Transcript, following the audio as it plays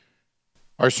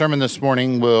Our sermon this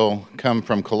morning will come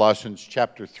from Colossians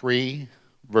chapter 3,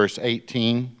 verse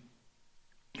 18,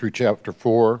 through chapter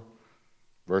 4,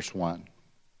 verse 1.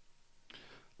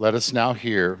 Let us now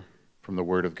hear from the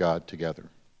word of God together.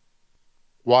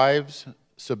 Wives,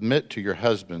 submit to your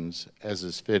husbands as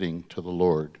is fitting to the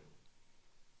Lord.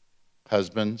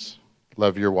 Husbands,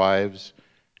 love your wives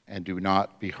and do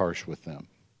not be harsh with them.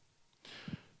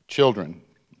 Children,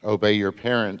 obey your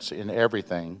parents in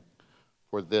everything,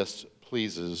 for this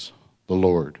pleases the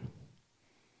Lord.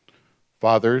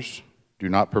 Fathers, do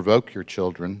not provoke your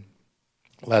children,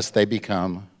 lest they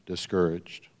become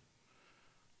discouraged.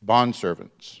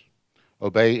 Bondservants,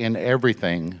 obey in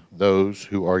everything those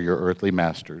who are your earthly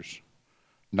masters,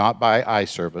 not by eye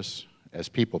service as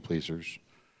people pleasers,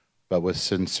 but with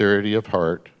sincerity of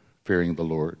heart, fearing the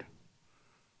Lord.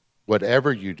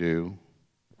 Whatever you do,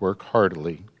 work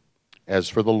heartily, as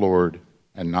for the Lord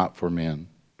and not for men,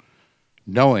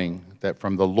 knowing that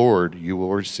from the Lord you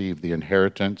will receive the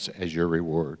inheritance as your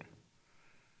reward.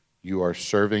 You are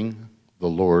serving the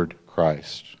Lord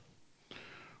Christ.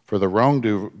 For the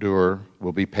wrongdoer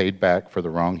will be paid back for the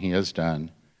wrong he has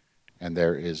done, and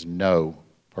there is no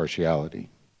partiality.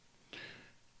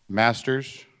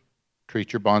 Masters,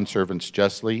 treat your bondservants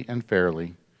justly and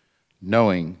fairly,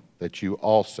 knowing that you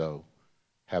also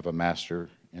have a master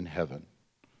in heaven.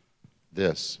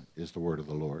 This is the word of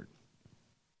the Lord.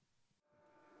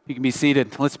 You can be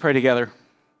seated. Let's pray together.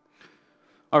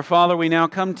 Our Father, we now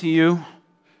come to you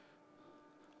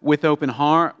with open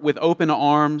heart, with open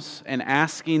arms, and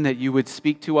asking that you would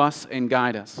speak to us and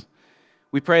guide us.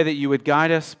 We pray that you would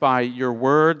guide us by your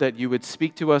word, that you would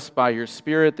speak to us by your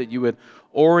Spirit, that you would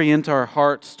orient our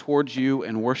hearts towards you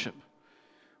and worship.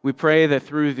 We pray that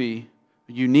through the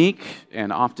unique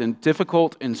and often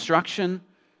difficult instruction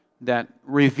that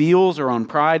reveals our own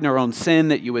pride and our own sin,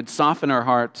 that you would soften our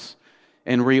hearts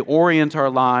and reorient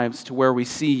our lives to where we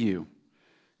see you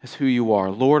as who you are,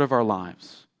 Lord of our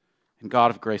lives and God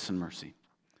of grace and mercy.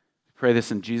 We pray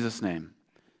this in Jesus' name.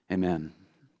 Amen.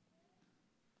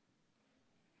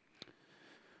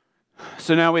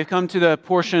 So now we've come to the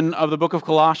portion of the book of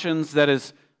Colossians that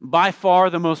is by far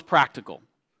the most practical.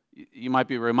 You might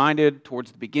be reminded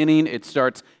towards the beginning, it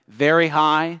starts very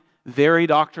high, very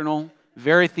doctrinal,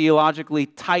 very theologically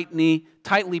tightly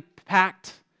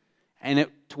packed, and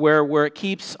to where it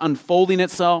keeps unfolding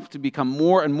itself to become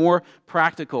more and more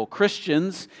practical.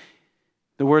 Christians,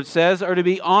 the word says, are to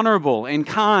be honorable and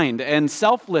kind and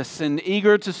selfless and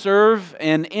eager to serve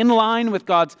and in line with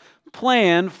God's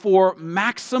plan for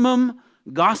maximum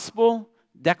gospel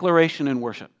declaration and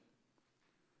worship.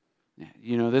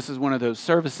 You know, this is one of those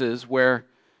services where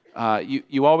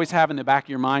you always have in the back of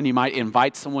your mind, you might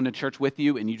invite someone to church with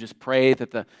you and you just pray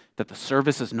that the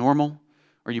service is normal,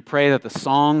 or you pray that the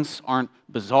songs aren't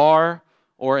bizarre,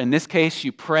 or in this case,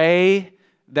 you pray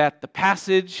that the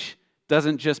passage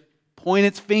doesn't just point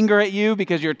its finger at you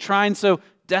because you're trying so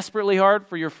desperately hard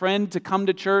for your friend to come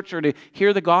to church or to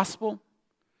hear the gospel.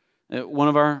 One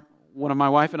of my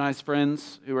wife and I's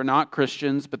friends who are not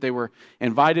Christians, but they were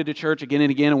invited to church again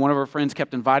and again, and one of our friends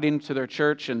kept inviting them to their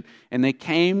church, and they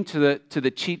came to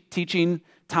the teaching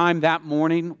time that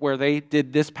morning where they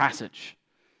did this passage.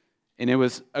 And it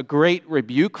was a great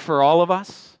rebuke for all of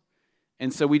us.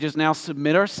 And so we just now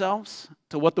submit ourselves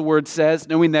to what the Word says,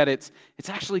 knowing that it's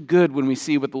actually good when we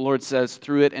see what the Lord says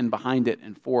through it and behind it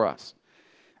and for us.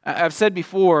 I've said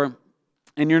before,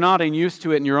 and you're not unused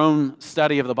to it in your own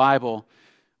study of the Bible,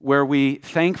 where we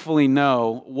thankfully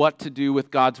know what to do with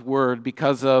God's Word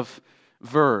because of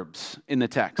verbs in the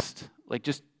text. Like,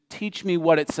 just teach me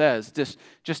what it says.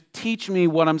 Just teach me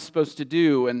what I'm supposed to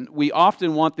do. And we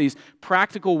often want these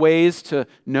practical ways to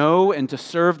know and to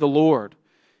serve the Lord.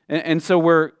 And so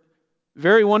we're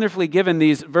very wonderfully given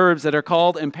these verbs that are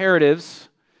called imperatives.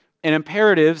 And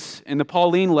imperatives in the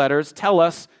Pauline letters tell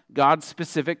us God's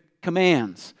specific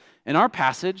commands. In our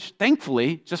passage,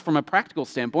 thankfully, just from a practical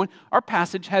standpoint, our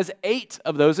passage has 8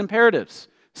 of those imperatives.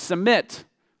 Submit,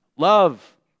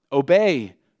 love,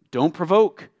 obey, don't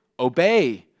provoke,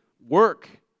 obey, work,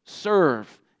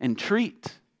 serve, and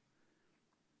treat.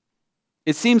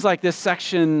 It seems like this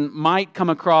section might come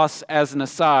across as an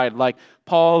aside, like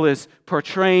Paul is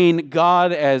portraying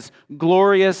God as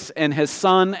glorious and his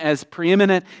Son as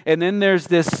preeminent, and then there's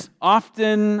this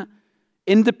often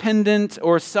independent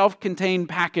or self-contained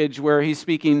package where he's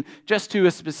speaking just to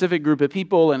a specific group of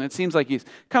people, and it seems like he's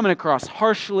coming across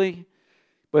harshly,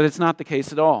 but it's not the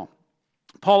case at all.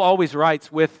 Paul always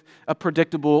writes with a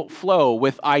predictable flow,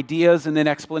 with ideas and then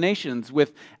explanations,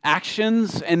 with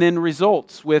actions and then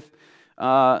results, with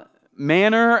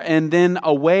manner and then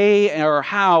a way or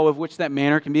how of which that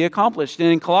manner can be accomplished.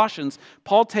 And in Colossians,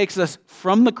 Paul takes us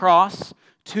from the cross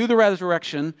to the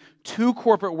resurrection, to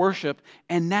corporate worship,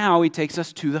 and now he takes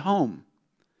us to the home.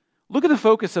 Look at the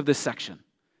focus of this section.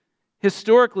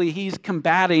 Historically, he's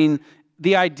combating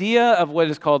the idea of what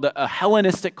is called a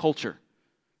Hellenistic culture.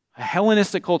 A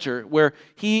Hellenistic culture where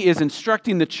he is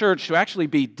instructing the church to actually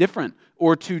be different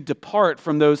or to depart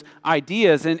from those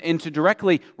ideas and to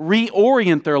directly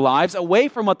reorient their lives away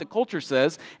from what the culture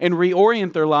says and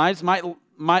reorient their lives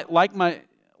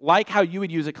like how you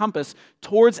would use a compass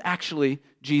towards actually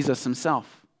Jesus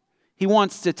himself. He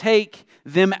wants to take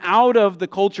them out of the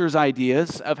culture's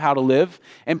ideas of how to live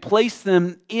and place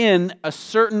them in a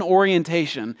certain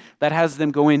orientation that has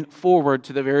them going forward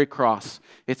to the very cross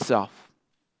itself.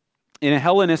 In a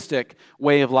Hellenistic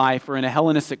way of life or in a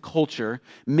Hellenistic culture,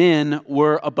 men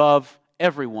were above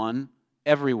everyone,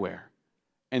 everywhere.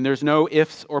 And there's no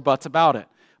ifs or buts about it.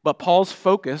 But Paul's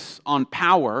focus on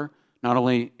power, not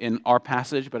only in our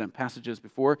passage, but in passages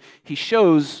before, he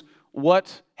shows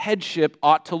what headship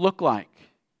ought to look like.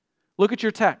 Look at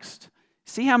your text.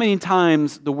 See how many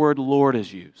times the word Lord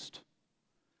is used.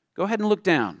 Go ahead and look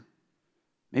down.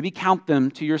 Maybe count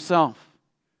them to yourself.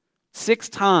 6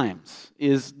 times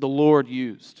is the Lord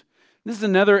used. This is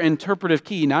another interpretive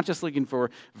key, not just looking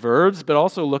for verbs, but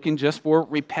also looking just for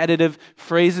repetitive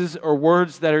phrases or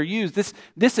words that are used.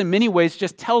 This in many ways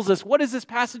just tells us, what is this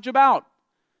passage about?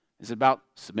 Is it about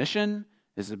submission?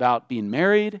 Is it about being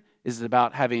married? Is it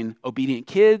about having obedient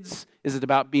kids? Is it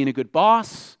about being a good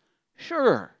boss?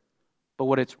 Sure. But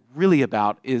what it's really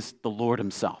about is the Lord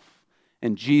himself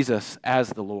and Jesus as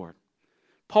the Lord.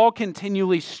 Paul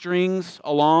continually strings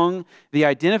along the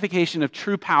identification of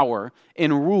true power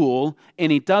and rule, and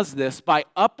he does this by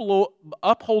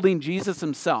upholding Jesus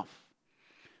himself.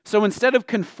 So instead of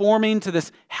conforming to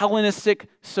this Hellenistic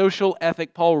social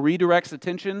ethic, Paul redirects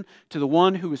attention to the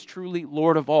one who is truly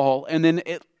Lord of all, and then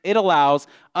it allows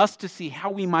us to see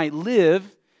how we might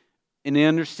live in the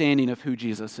understanding of who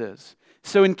Jesus is.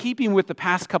 So in keeping with the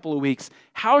past couple of weeks,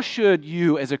 how should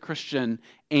you as a Christian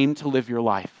aim to live your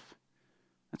life?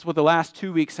 That's what the last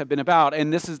 2 weeks have been about,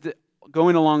 and this is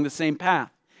going along the same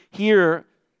path. Here,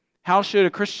 how should a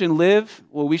Christian live?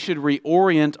 Well, we should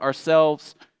reorient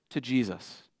ourselves to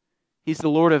Jesus. He's the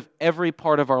Lord of every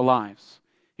part of our lives.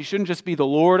 He shouldn't just be the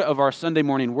Lord of our Sunday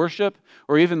morning worship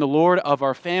or even the Lord of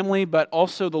our family, but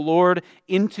also the Lord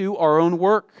into our own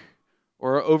work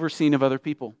or our overseeing of other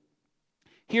people.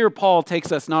 Here, Paul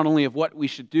takes us not only of what we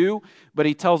should do, but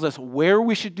he tells us where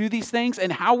we should do these things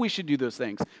and how we should do those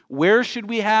things. Where should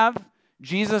we have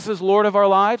Jesus as Lord of our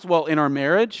lives? Well, in our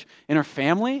marriage, in our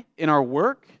family, in our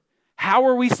work. How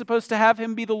are we supposed to have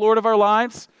him be the Lord of our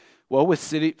lives? Well, with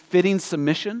fitting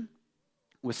submission,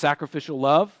 with sacrificial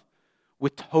love,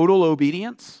 with total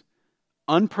obedience,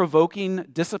 unprovoking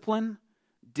discipline,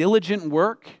 diligent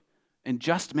work, and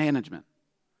just management.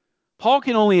 Paul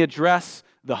can only address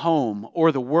the home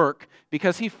or the work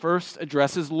because he first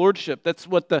addresses lordship. That's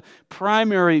what the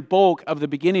primary bulk of the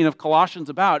beginning of Colossians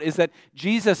about, is that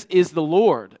Jesus is the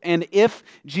Lord. And if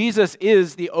Jesus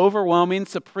is the overwhelming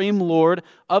supreme Lord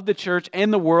of the church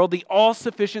and the world, the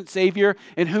all-sufficient Savior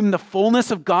in whom the fullness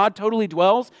of God totally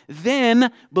dwells,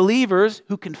 then believers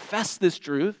who confess this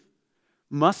truth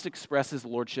must express his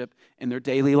lordship in their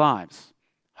daily lives.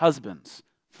 Husbands,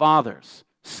 fathers,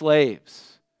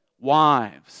 slaves,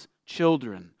 wives,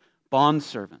 children,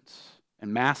 bondservants,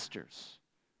 and masters.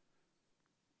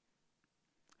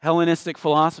 Hellenistic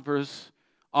philosophers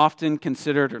often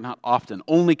considered, or not often,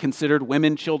 only considered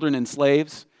women, children, and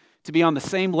slaves to be on the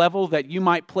same level that you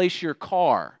might place your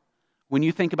car when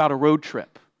you think about a road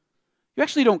trip. You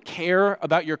actually don't care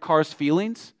about your car's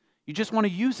feelings. You just want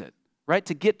to use it, right,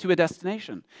 to get to a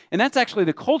destination. And that's actually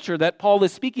the culture that Paul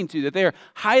is speaking to, that they are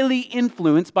highly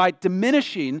influenced by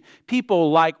diminishing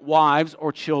people like wives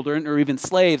or children or even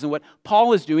slaves. And what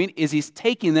Paul is doing is he's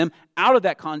taking them out of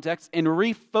that context and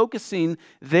refocusing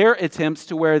their attempts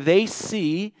to where they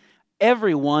see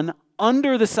everyone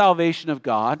under the salvation of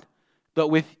God, but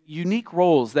with unique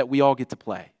roles that we all get to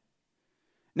play.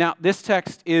 Now, this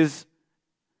text is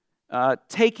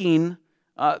taking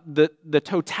the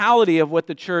totality of what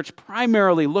the church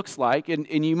primarily looks like.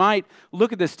 And you might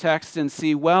look at this text and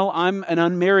see, well, I'm an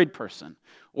unmarried person,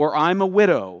 or I'm a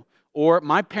widow, or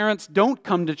my parents don't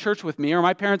come to church with me, or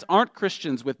my parents aren't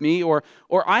Christians with me, or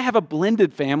I have a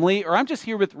blended family, or I'm just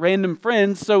here with random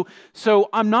friends, so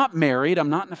I'm not married, I'm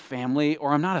not in a family,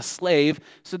 or I'm not a slave,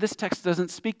 so this text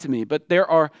doesn't speak to me. But there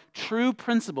are true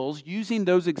principles using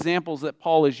those examples that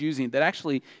Paul is using that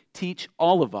actually teach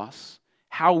all of us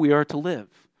how we are to live.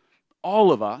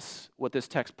 all of us, what this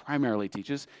text primarily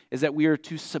teaches is that we are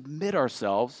to submit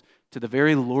ourselves to the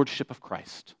very lordship of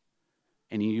Christ.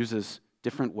 And he uses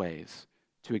different ways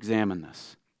to examine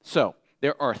this. So,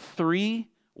 there are 3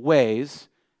 ways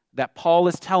that Paul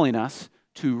is telling us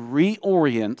to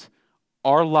reorient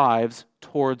our lives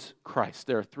towards Christ.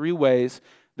 There are 3 ways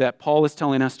that Paul is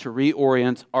telling us to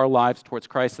reorient our lives towards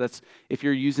Christ. That's if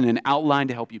you're using an outline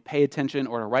to help you pay attention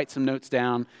or to write some notes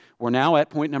down. We're now at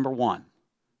point number 1.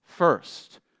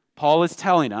 First, Paul is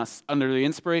telling us, under the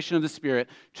inspiration of the Spirit,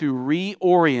 to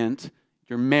reorient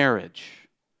your marriage.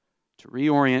 To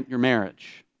reorient your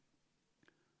marriage.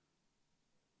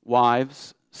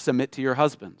 Wives, submit to your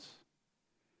husbands.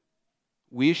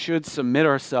 We should submit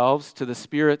ourselves to the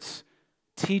Spirit's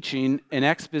teaching and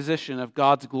exposition of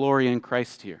God's glory in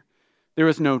Christ here. There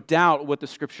is no doubt what the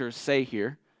Scriptures say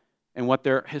here and what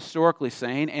they're historically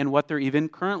saying and what they're even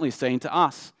currently saying to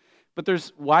us. But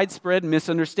there's widespread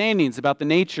misunderstandings about the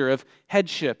nature of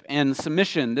headship and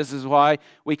submission. This is why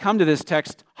we come to this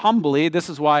text humbly. This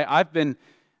is why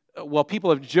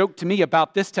people have joked to me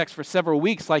about this text for several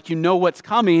weeks, like, you know what's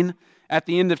coming at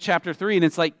the end of chapter 3. And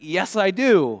it's like, yes, I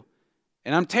do.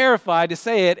 And I'm terrified to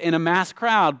say it in a mass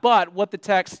crowd. But what the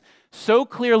text so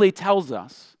clearly tells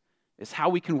us is how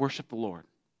we can worship the Lord.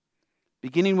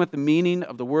 Beginning with the meaning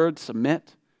of the word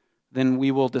submit, then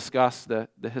we will discuss the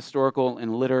historical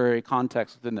and literary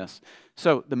context within this.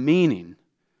 So the meaning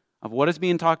of what is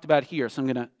being talked about here. So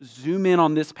I'm going to zoom in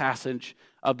on this passage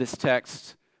of this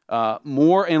text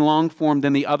more in long form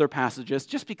than the other passages,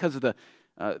 just because of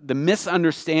the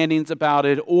misunderstandings about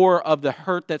it or of the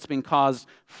hurt that's been caused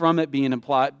from it being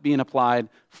applied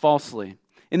falsely.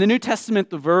 In the New Testament,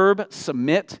 the verb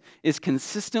submit is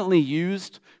consistently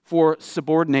used for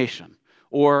subordination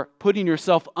or putting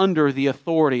yourself under the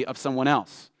authority of someone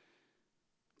else.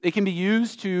 It can be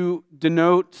used to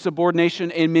denote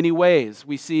subordination in many ways.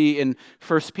 We see in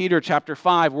 1 Peter chapter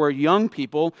 5 where young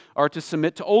people are to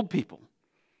submit to old people.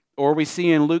 Or we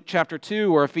see in Luke chapter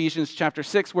 2 or Ephesians chapter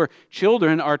 6 where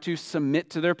children are to submit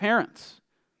to their parents.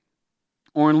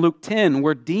 Or in Luke 10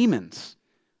 where demons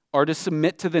are to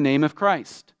submit to the name of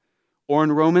Christ. Or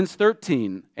in Romans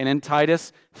 13 and in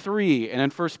Titus 3 and in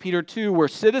 1 Peter 2 where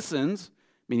citizens,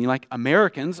 meaning like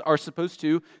Americans, are supposed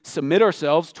to submit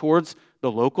ourselves towards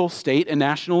the local, state, and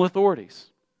national authorities.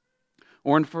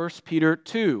 Or in 1 Peter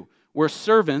 2 where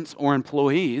servants or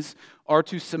employees are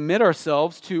to submit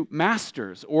ourselves to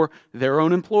masters or their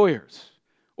own employers.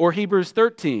 Or Hebrews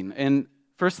 13 and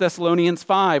 1 Thessalonians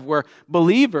 5, where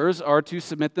believers are to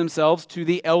submit themselves to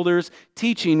the elders'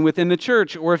 teaching within the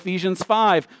church. Or Ephesians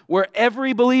 5, where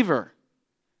every believer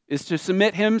is to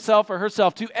submit himself or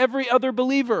herself to every other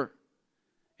believer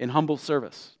in humble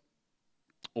service.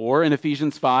 Or in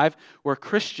Ephesians 5, where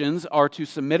Christians are to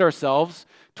submit ourselves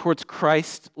towards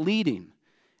Christ's leading.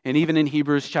 And even in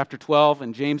Hebrews chapter 12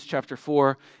 and James chapter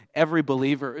 4, every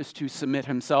believer is to submit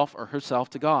himself or herself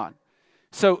to God.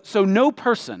 So no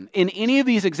person in any of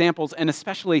these examples, and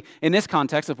especially in this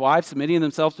context of wives submitting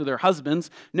themselves to their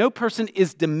husbands, no person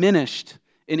is diminished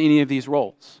in any of these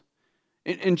roles.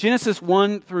 In Genesis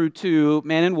 1 through 2,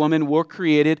 man and woman were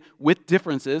created with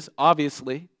differences,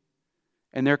 obviously,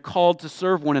 and they're called to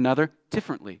serve one another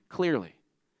differently, clearly.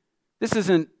 This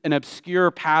isn't an obscure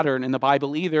pattern in the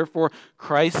Bible either, for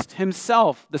Christ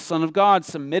himself, the Son of God,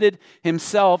 submitted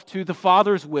himself to the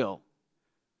Father's will.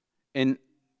 And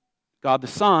God the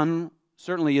Son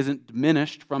certainly isn't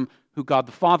diminished from who God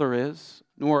the Father is,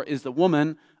 nor is the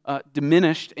woman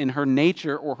diminished in her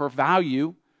nature or her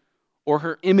value or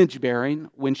her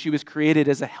image-bearing when she was created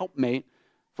as a helpmate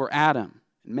for Adam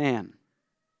and man.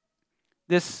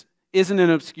 This isn't an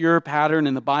obscure pattern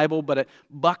in the Bible, but it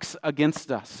bucks against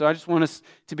us. So I just want us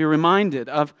to be reminded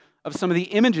of some of the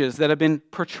images that have been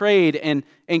portrayed and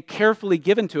carefully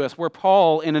given to us, where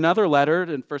Paul, in another letter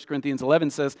in 1 Corinthians 11,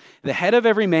 says, the head of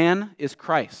every man is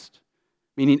Christ,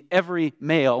 meaning every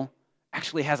male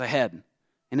actually has a head,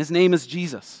 and his name is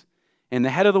Jesus. And the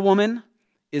head of the woman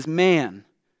is man,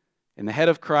 and the head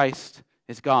of Christ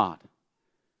is God.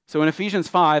 So in Ephesians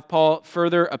 5, Paul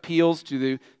further appeals to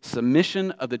the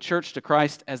submission of the church to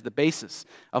Christ as the basis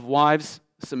of wives'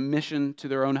 submission to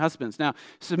their own husbands. Now,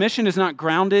 submission is not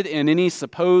grounded in any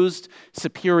supposed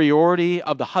superiority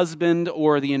of the husband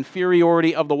or the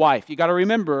inferiority of the wife. You got to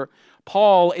remember,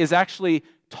 Paul is actually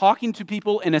talking to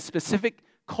people in a specific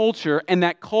culture, and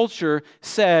that culture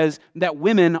says that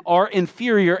women are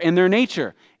inferior in their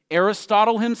nature.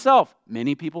 Aristotle himself,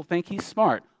 many people think he's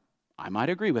smart. I might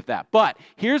agree with that. But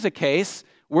here's a case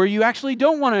where you actually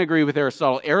don't want to agree with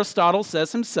Aristotle. Aristotle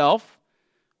says himself,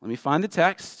 let me find the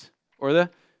text or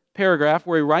the paragraph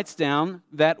where he writes down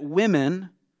that women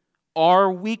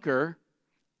are weaker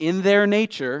in their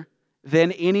nature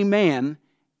than any man,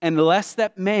 unless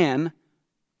that man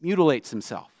mutilates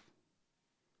himself.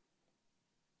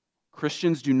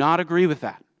 Christians do not agree with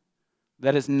that.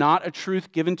 That is not a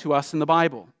truth given to us in the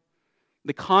Bible.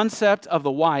 The concept of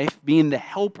the wife being the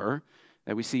helper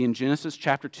that we see in Genesis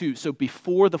chapter 2. So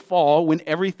before the fall, when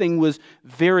everything was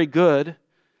very good,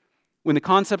 when the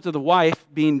concept of the wife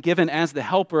being given as the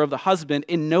helper of the husband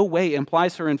in no way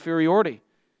implies her inferiority.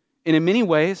 And in many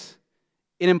ways,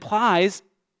 it implies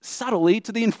subtly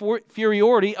to the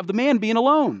inferiority of the man being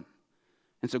alone.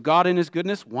 And so God in his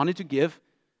goodness wanted to give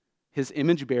his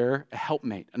image bearer a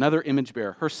helpmate, another image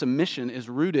bearer. Her submission is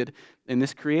rooted in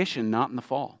this creation, not in the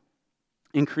fall.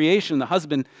 In creation, the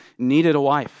husband needed a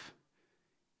wife.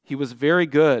 He was very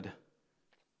good,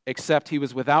 except he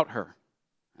was without her.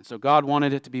 And so God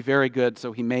wanted it to be very good,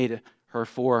 so he made her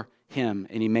for him,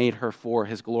 and he made her for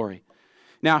his glory.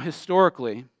 Now,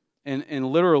 historically and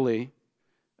literarily,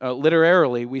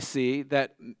 we see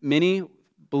that many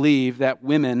believe that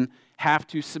women have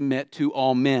to submit to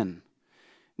all men.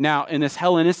 Now, in this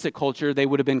Hellenistic culture, they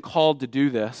would have been called to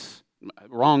do this,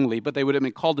 wrongly, but they would have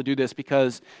been called to do this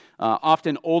because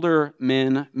often older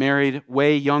men married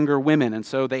way younger women, and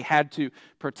so they had to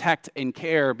protect and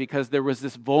care because there was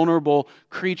this vulnerable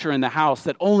creature in the house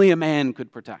that only a man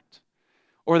could protect.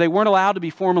 Or they weren't allowed to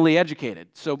be formally educated,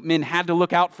 so men had to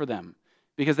look out for them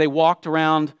because they walked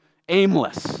around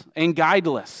aimless and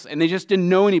guideless, and they just didn't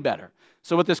know any better.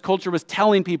 So what this culture was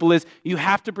telling people is, you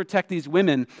have to protect these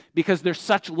women because they're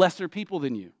such lesser people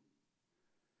than you.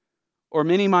 Or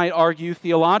many might argue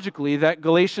theologically that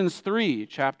Galatians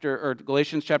chapter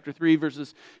 3,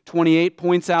 verses 28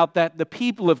 points out that the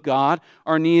people of God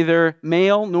are neither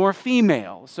male nor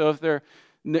female. So if they're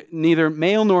neither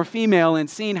male nor female and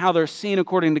seeing how they're seen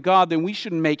according to God, then we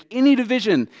shouldn't make any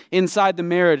division inside the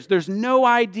marriage. There's no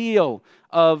ideal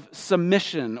of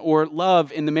submission or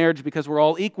love in the marriage because we're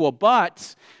all equal.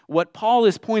 But what Paul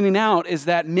is pointing out is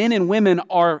that men and women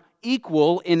are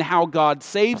equal in how God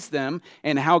saves them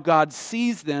and how God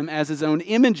sees them as his own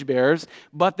image bearers,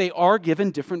 but they are given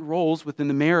different roles within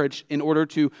the marriage in order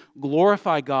to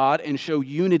glorify God and show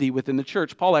unity within the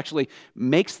church. Paul actually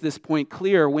makes this point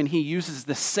clear when he uses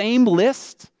the same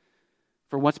list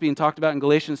for what's being talked about in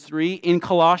Galatians 3 in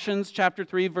Colossians chapter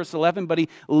 3, verse 11, but he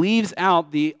leaves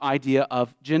out the idea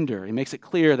of gender. He makes it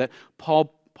clear that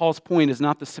Paul's point is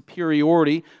not the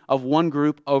superiority of one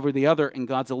group over the other in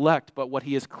God's elect, but what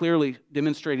he is clearly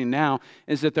demonstrating now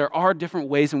is that there are different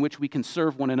ways in which we can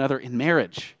serve one another in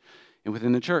marriage and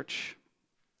within the church.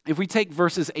 If we take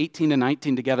verses 18 and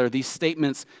 19 together, these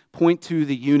statements point to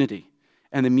the unity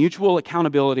and the mutual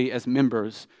accountability as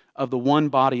members of the one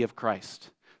body of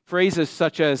Christ. Phrases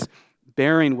such as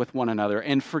bearing with one another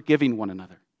and forgiving one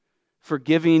another,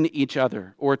 forgiving each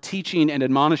other, or teaching and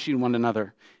admonishing one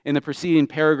another in the preceding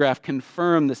paragraph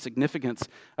confirm the significance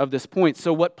of this point.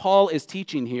 So what Paul is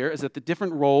teaching here is that the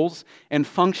different roles and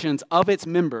functions of its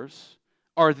members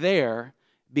are there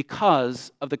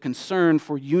because of the concern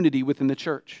for unity within the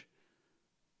church.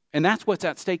 And that's what's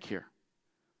at stake here.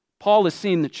 Paul is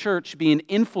seeing the church being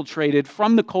infiltrated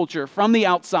from the culture, from the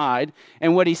outside,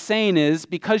 and what he's saying is,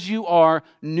 because you are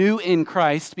new in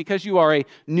Christ, because you are a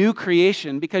new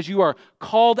creation, because you are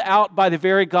called out by the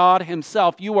very God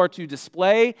himself, you are to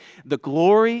display the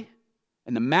glory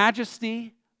and the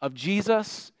majesty of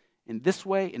Jesus in this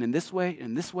way, and in this way, and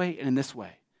in this way, and in this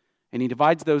way. And he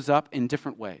divides those up in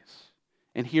different ways.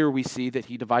 And here we see that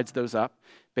he divides those up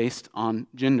based on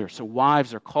gender. So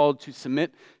wives are called to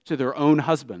submit to their own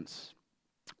husbands.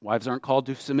 Wives aren't called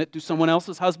to submit to someone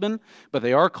else's husband, but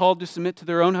they are called to submit to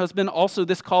their own husband. Also,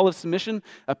 this call of submission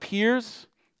appears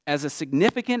as a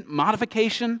significant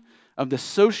modification of the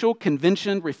social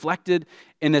convention reflected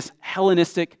in this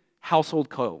Hellenistic household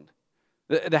code.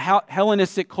 The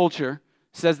Hellenistic culture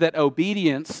says that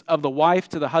obedience of the wife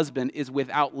to the husband is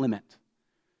without limit.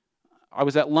 I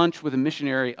was at lunch with a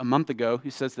missionary a month ago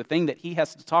who says the thing that he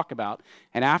has to talk about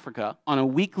in Africa on a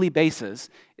weekly basis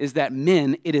is that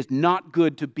men, it is not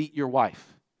good to beat your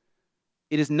wife.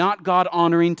 It is not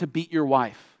God-honoring to beat your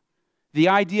wife. The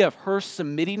idea of her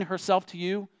submitting herself to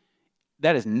you,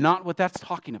 that is not what that's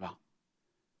talking about.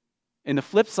 And the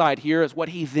flip side here is what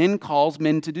he then calls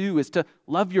men to do is to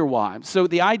love your wives. So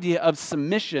the idea of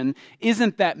submission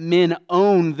isn't that men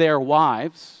own their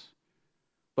wives,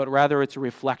 but rather it's a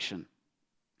reflection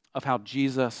of how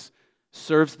Jesus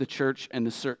serves the church and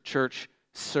the church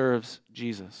serves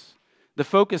Jesus. The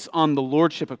focus on the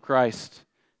lordship of Christ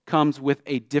comes with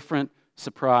a different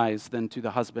surprise than to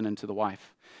the husband and to the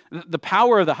wife. The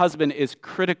power of the husband is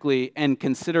critically and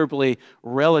considerably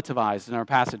relativized in our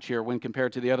passage here when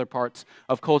compared to the other parts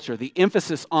of culture. The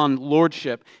emphasis on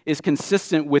lordship is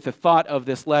consistent with the thought of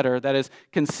this letter that is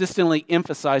consistently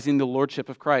emphasizing the lordship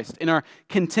of Christ. In our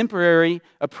contemporary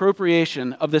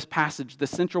appropriation of this passage, the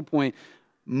central point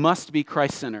must be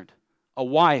Christ-centered. A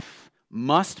wife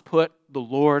must put the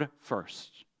Lord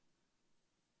first.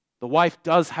 The wife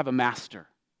does have a master,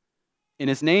 and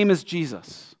his name is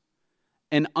Jesus.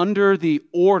 And under the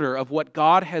order of what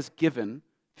God has given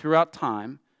throughout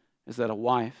time is that a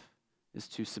wife is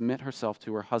to submit herself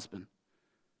to her husband.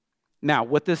 Now,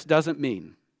 what this passage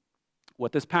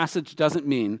doesn't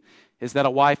mean is that a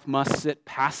wife must sit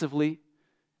passively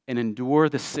and endure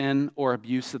the sin or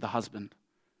abuse of the husband.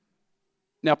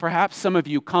 Now, perhaps some of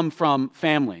you come from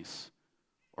families,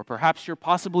 or perhaps you're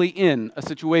possibly in a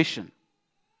situation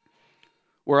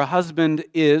where a husband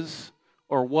is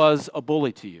or was a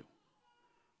bully to you,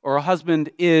 or a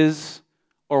husband is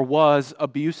or was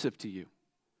abusive to you.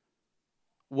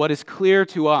 What is clear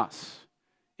to us,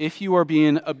 if you are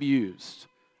being abused,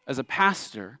 as a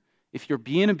pastor, if you're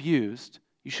being abused,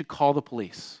 you should call the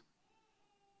police.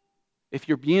 If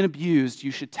you're being abused, you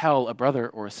should tell a brother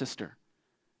or a sister.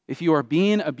 If you are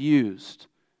being abused,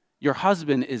 your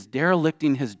husband is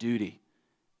derelicting his duty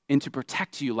and to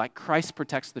protect you like Christ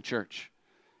protects the church.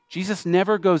 Jesus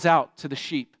never goes out to the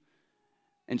sheep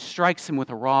and strikes him with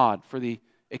a rod for the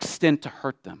extent to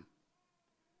hurt them.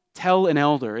 Tell an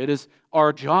elder. It is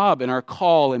our job and our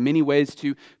call in many ways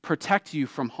to protect you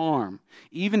from harm,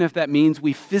 even if that means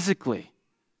we physically,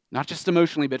 not just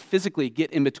emotionally, but physically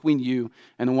get in between you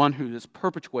and the one who is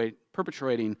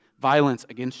perpetrating violence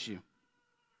against you.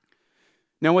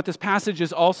 Now, what this passage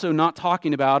is also not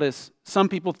talking about is some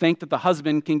people think that the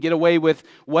husband can get away with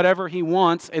whatever he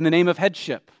wants in the name of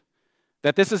headship,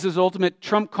 that this is his ultimate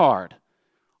trump card.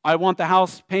 I want the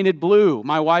house painted blue.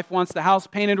 My wife wants the house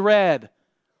painted red.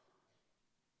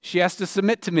 She has to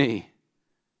submit to me.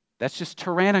 That's just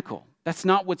tyrannical. That's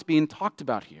not what's being talked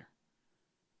about here.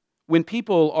 When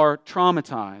people are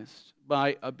traumatized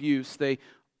by abuse,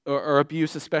 or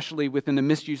abuse especially within the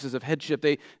misuses of headship,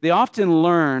 they often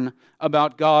learn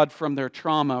about God from their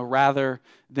trauma rather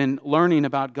than learning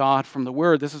about God from the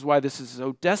Word. This is why this is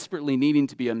so desperately needing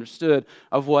to be understood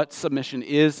of what submission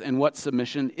is and what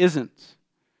submission isn't.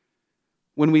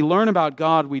 When we learn about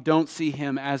God, we don't see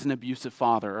him as an abusive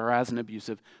father or as an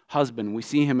abusive husband. We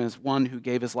see him as one who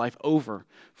gave his life over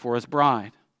for his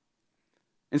bride.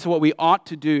 And so what we ought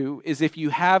to do is, if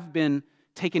you have been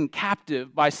taken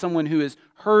captive by someone who is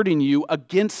hurting you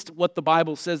against what the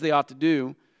Bible says they ought to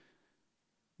do,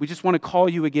 we just want to call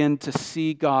you again to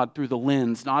see God through the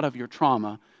lens, not of your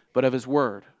trauma, but of his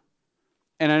word.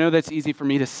 And I know that's easy for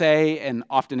me to say and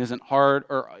often isn't hard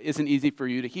or isn't easy for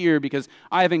you to hear because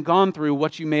I haven't gone through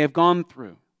what you may have gone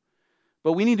through.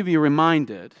 But we need to be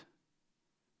reminded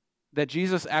that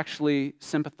Jesus actually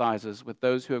sympathizes with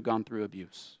those who have gone through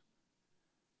abuse.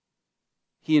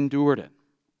 He endured it.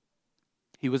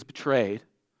 He was betrayed.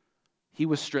 He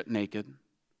was stripped naked.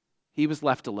 He was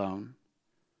left alone.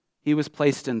 He was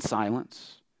placed in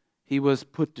silence. He was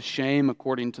put to shame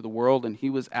according to the world, and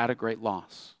he was at a great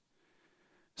loss.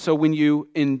 So when you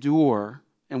endure,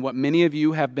 and what many of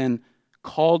you have been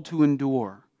called to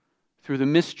endure through the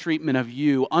mistreatment of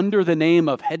you under the name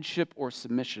of headship or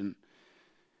submission,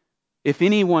 if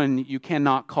anyone you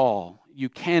cannot call, you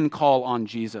can call on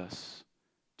Jesus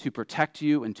to protect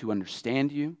you and to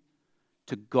understand you,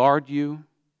 to guard you,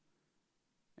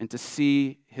 and to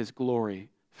see his glory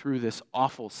through this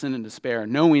awful sin and despair,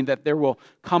 knowing that there will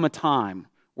come a time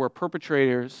where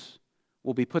perpetrators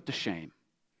will be put to shame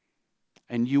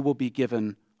and you will be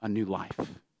given a new life.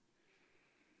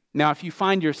 Now, if you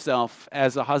find yourself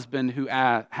as a husband who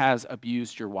has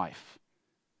abused your wife,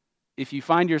 if you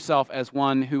find yourself as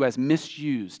one who has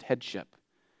misused headship,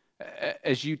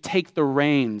 as you take the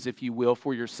reins, if you will,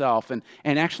 for yourself and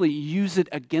actually use it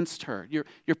against her,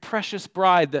 your precious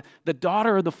bride, the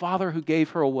daughter of the father who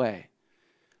gave her away,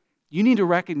 you need to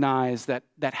recognize that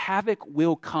havoc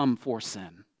will come for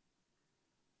sin.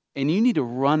 And you need to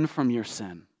run from your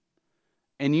sin.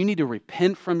 And you need to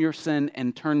repent from your sin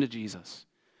and turn to Jesus.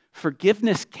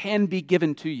 Forgiveness can be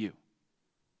given to you,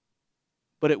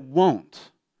 but it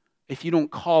won't if you don't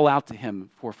call out to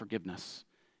him for forgiveness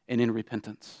and in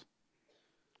repentance.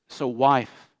 So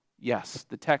wife, yes,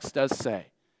 the text does say,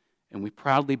 and we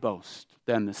proudly boast,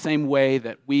 that in the same way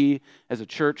that we as a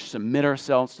church submit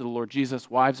ourselves to the Lord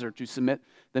Jesus, wives are to submit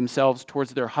themselves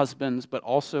towards their husbands, but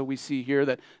also we see here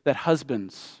that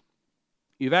husbands,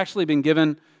 you've actually been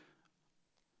given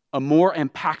a more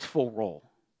impactful role.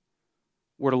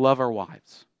 We're to love our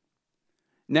wives.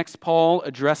 Next, Paul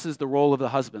addresses the role of the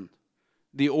husband.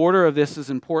 The order of this is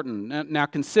important. Now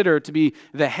consider, to be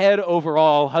the head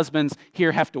overall, husbands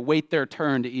here have to wait their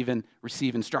turn to even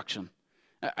receive instruction.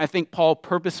 I think Paul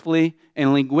purposefully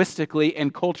and linguistically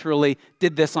and culturally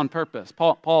did this on purpose.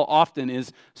 Paul often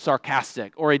is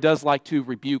sarcastic, or he does like to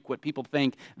rebuke what people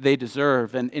think they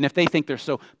deserve. And if they think they're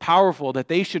so powerful that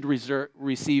they should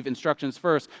receive instructions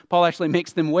first, Paul actually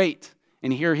makes them wait.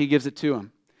 And here he gives it to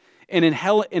them. And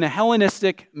in a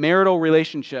Hellenistic marital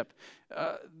relationship,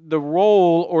 the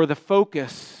role or the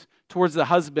focus towards the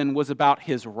husband was about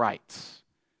his rights.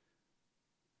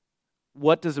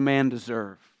 What does a man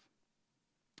deserve?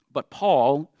 But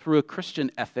Paul, through a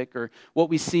Christian ethic, or what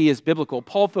we see as biblical,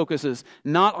 Paul focuses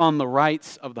not on the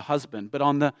rights of the husband, but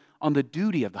on the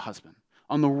duty of the husband,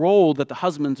 on the role that the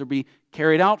husbands are be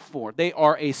carried out for. They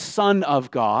are a son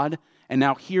of God, and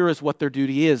now here is what their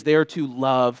duty is. They are to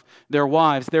love their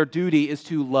wives. Their duty is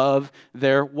to love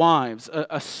their wives.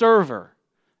 A server,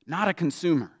 not a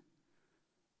consumer.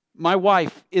 My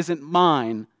wife isn't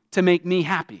mine to make me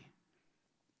happy.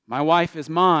 My wife is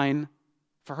mine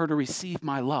for her to receive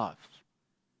my love.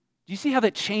 Do you see how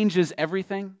that changes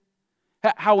everything?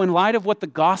 How in light of what the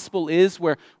gospel is,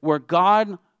 where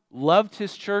God loved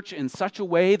his church in such a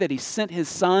way that he sent his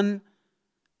son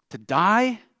to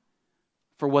die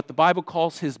for what the Bible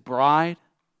calls his bride,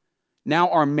 now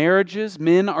our marriages,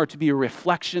 men, are to be a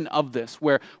reflection of this,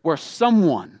 where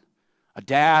someone, a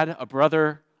dad, a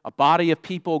brother, a body of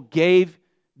people gave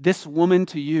this woman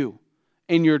to you.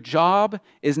 And your job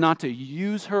is not to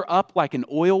use her up like an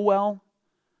oil well,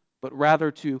 but rather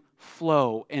to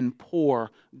flow and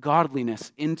pour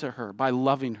godliness into her by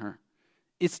loving her.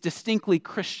 It's distinctly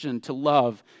Christian to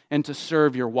love and to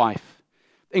serve your wife.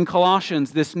 In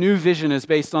Colossians, this new vision is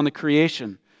based on the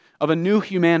creation of a new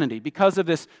humanity. Because of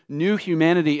this, new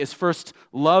humanity is first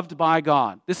loved by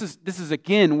God. This is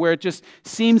again where it just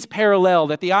seems parallel,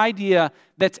 that the idea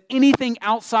that anything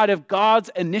outside of God's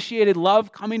initiated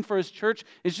love coming for his church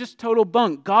is just total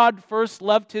bunk. God first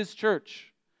loved his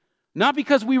church. Not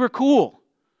because we were cool,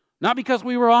 not because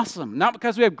we were awesome, not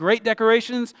because we have great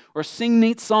decorations or sing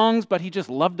neat songs, but he just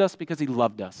loved us because he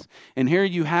loved us. And here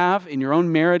you have in your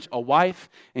own marriage a wife,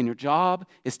 and your job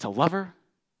is to love her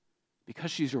because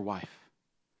she's your wife.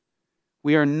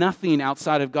 We are nothing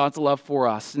outside of God's love for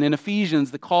us. And in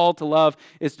Ephesians, the call to love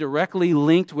is directly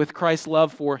linked with Christ's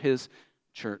love for his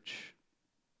church.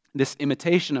 This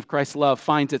imitation of Christ's love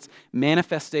finds its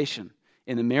manifestation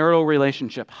in the marital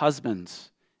relationship.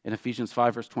 Husbands, in Ephesians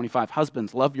 5, verse 25,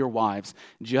 husbands, love your wives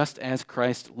just as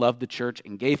Christ loved the church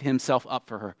and gave himself up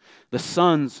for her. The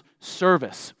Son's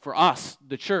service for us,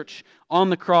 the church, on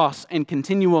the cross and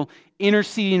continual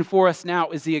interceding for us now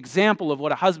is the example of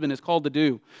what a husband is called to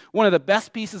do. One of the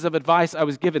best pieces of advice I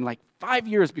was given like 5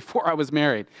 years before I was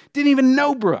married. Didn't even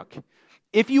know Brooke.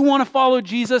 If you want to follow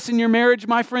Jesus in your marriage,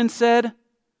 my friend said,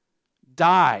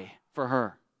 die for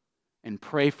her and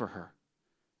pray for her.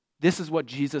 This is what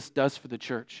Jesus does for the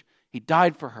church. He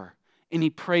died for her, and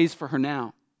he prays for her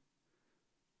now.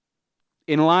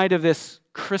 In light of this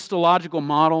Christological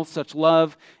model, such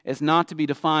love is not to be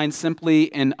defined simply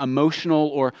in emotional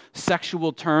or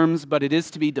sexual terms, but it is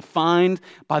to be defined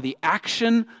by the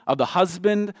action of the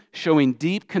husband showing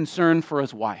deep concern for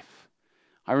his wife.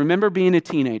 I remember being a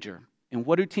teenager. And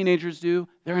what do teenagers do?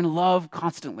 They're in love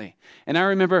constantly. And I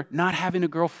remember not having a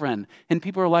girlfriend. And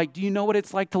people are like, do you know what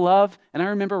it's like to love? And I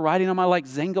remember writing on my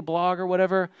Zynga blog or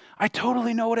whatever, I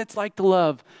totally know what it's like to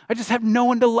love. I just have no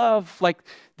one to love. Like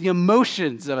the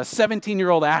emotions of a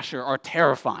 17-year-old Asher are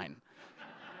terrifying.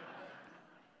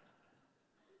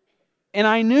 And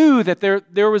I knew that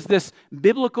there was this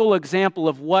biblical example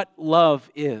of what love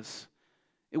is.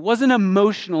 It wasn't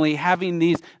emotionally having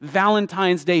these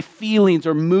Valentine's Day feelings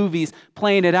or movies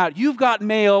playing it out. You've Got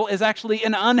Mail is actually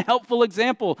an unhelpful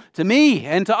example to me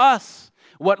and to us.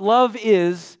 What love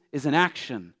is an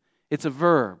action. It's a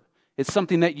verb. It's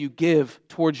something that you give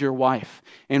towards your wife.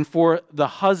 And for the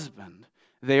husband,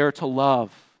 they are to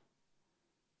love.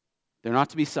 They're not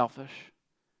to be selfish.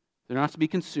 They're not to be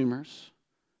consumers.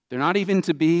 They're not even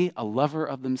to be a lover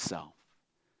of themselves,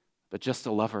 but just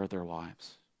a lover of their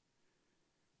wives.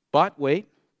 But wait,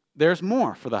 there's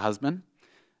more for the husband.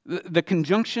 The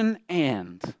conjunction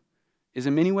 "and" is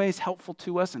in many ways helpful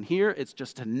to us, and here it's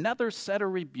just another set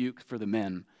of rebuke for the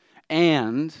men.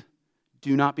 And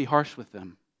do not be harsh with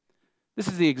them. This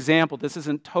is the example. This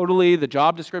isn't totally the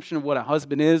job description of what a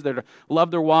husband is. They're to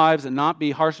love their wives and not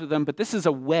be harsh with them, but this is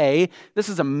a way, this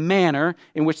is a manner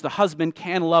in which the husband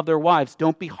can love their wives.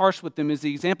 Don't be harsh with them is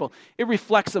the example. It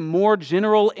reflects a more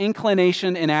general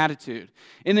inclination and attitude.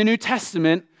 In the New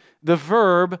Testament, the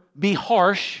verb "be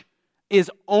harsh" is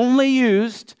only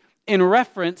used in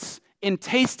reference in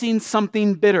tasting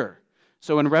something bitter.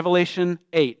 So in Revelation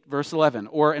 8, verse 11,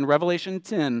 or in Revelation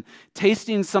 10,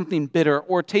 tasting something bitter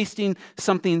or tasting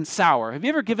something sour. Have you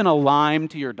ever given a lime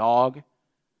to your dog?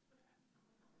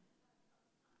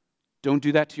 Don't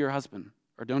do that to your husband,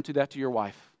 or don't do that to your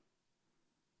wife.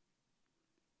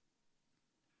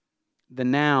 The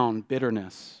noun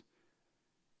bitterness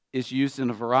is used in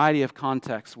a variety of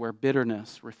contexts where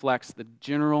bitterness reflects the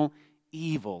general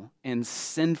evil and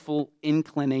sinful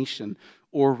inclination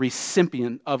or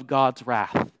recipient of God's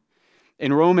wrath.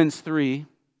 In Romans 3,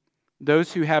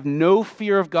 those who have no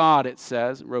fear of God, it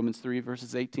says, Romans 3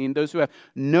 verses 18, those who have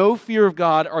no fear of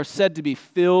God are said to be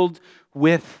filled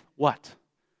with what?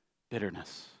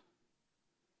 Bitterness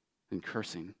and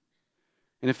cursing.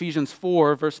 In Ephesians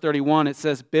 4 verse 31, it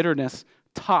says, bitterness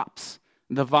tops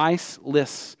the vice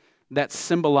lists that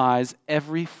symbolize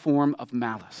every form of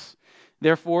malice.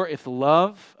 Therefore, if the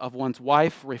love of one's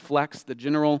wife reflects the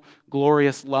general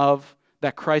glorious love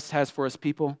that Christ has for his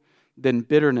people, then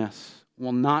bitterness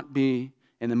will not be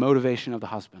in the motivation of the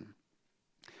husband.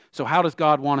 So how does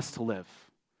God want us to live?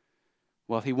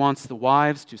 Well, he wants the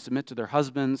wives to submit to their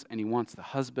husbands, and he wants the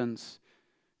husbands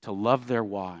to love their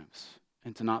wives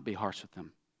and to not be harsh with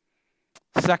them.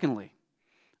 Secondly,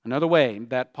 another way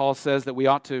that Paul says that we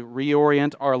ought to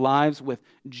reorient our lives with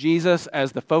Jesus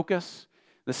as the focus.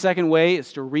 The second way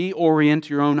is to reorient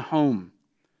your own home.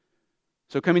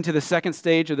 So coming to the second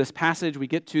stage of this passage, we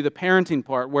get to the parenting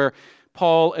part where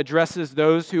Paul addresses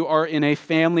those who are in a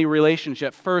family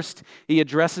relationship. First, he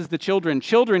addresses the children.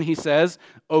 Children, he says,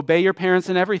 obey your parents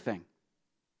in everything.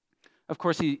 Of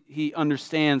course, he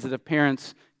understands that if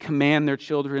parents command their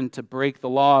children to break the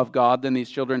law of God, then these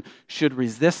children should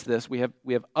resist this. We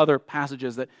have other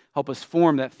passages that help us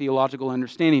form that theological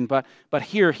understanding. But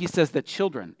here he says that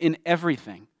children in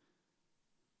everything,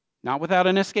 not without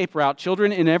an escape route,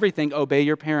 children in everything obey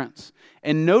your parents.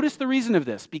 And notice the reason of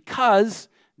this, because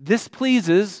this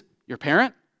pleases your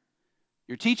parent,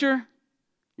 your teacher,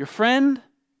 your friend.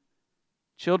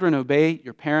 Children, obey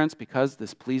your parents because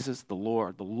this pleases the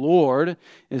Lord. The Lord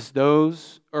is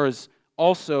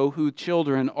also who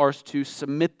children are to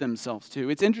submit themselves to.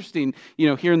 It's interesting,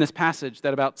 here in this passage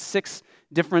that about 6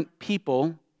 different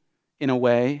people, in a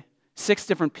way, 6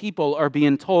 different people are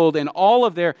being told in all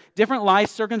of their different life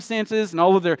circumstances and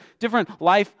all of their different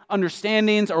life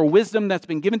understandings or wisdom that's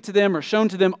been given to them or shown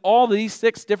to them, all these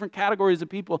 6 different categories of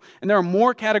people, and there are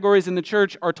more categories in the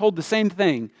church, are told the same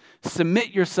thing.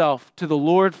 Submit yourself to the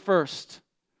Lord first.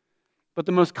 But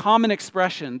the most common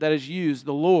expression that is used,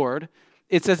 the Lord,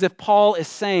 it's as if Paul is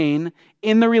saying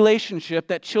in the relationship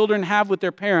that children have with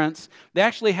their parents, they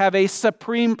actually have a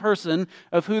supreme person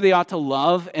of who they ought to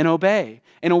love and obey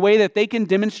in a way that they can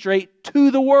demonstrate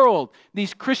to the world.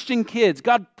 These Christian kids,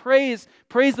 God praise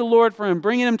the Lord for him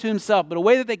bringing them to himself, but a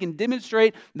way that they can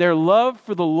demonstrate their love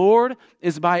for the Lord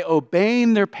is by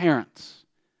obeying their parents,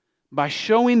 by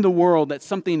showing the world that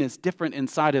something is different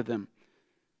inside of them.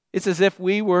 It's as if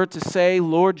we were to say,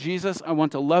 Lord Jesus, I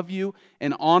want to love you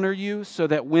and honor you so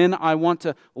that when I want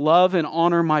to love and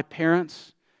honor my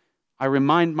parents, I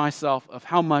remind myself of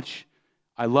how much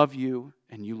I love you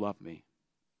and you love me.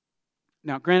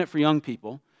 Now, granted, for young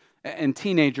people and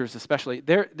teenagers especially,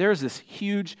 there's this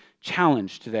huge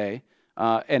challenge today,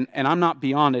 and I'm not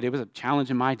beyond it. It was a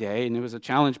challenge in my day, and it was a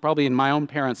challenge probably in my own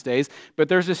parents' days, but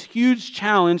there's this huge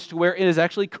challenge to where it is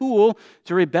actually cool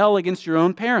to rebel against your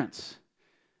own parents.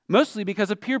 Mostly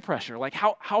because of peer pressure. Like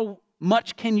how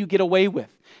much can you get away with?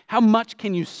 How much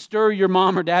can you stir your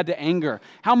mom or dad to anger?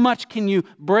 How much can you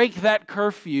break that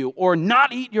curfew or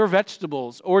not eat your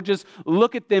vegetables or just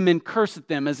look at them and curse at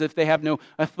them as if they have no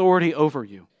authority over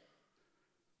you?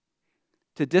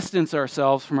 To distance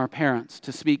ourselves from our parents,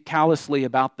 to speak callously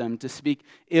about them, to speak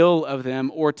ill of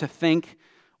them, or to think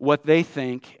what they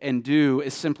think and do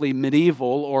is simply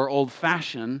medieval or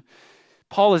old-fashioned.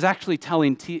 Paul is actually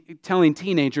telling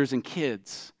teenagers and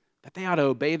kids that they ought to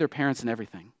obey their parents in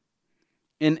everything.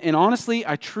 And honestly,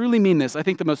 I truly mean this. I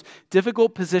think the most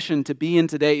difficult position to be in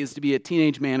today is to be a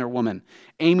teenage man or woman,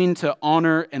 aiming to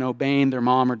honor and obeying their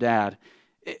mom or dad,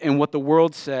 and what the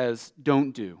world says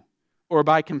don't do, or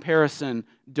by comparison,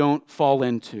 don't fall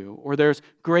into, or there's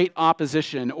great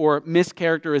opposition or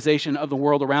mischaracterization of the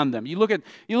world around them. You look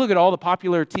at all the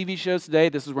popular TV shows today.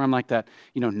 This is where I'm like that,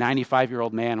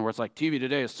 95-year-old man where it's like TV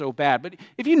today is so bad. But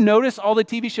if you notice all the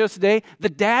TV shows today, the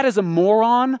dad is a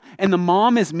moron and the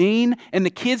mom is mean and the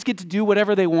kids get to do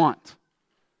whatever they want.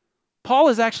 Paul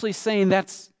is actually saying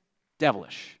that's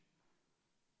devilish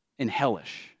and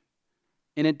hellish,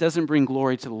 and it doesn't bring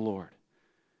glory to the Lord.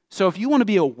 So if you want to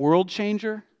be a world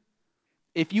changer,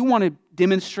 if you want to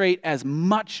demonstrate as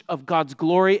much of God's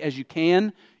glory as you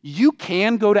can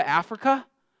go to Africa,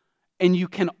 and you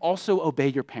can also obey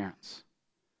your parents.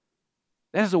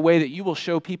 That is a way that you will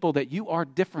show people that you are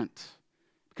different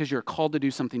because you're called to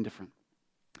do something different.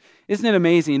 Isn't it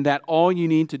amazing that all you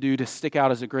need to do to stick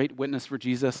out as a great witness for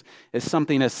Jesus is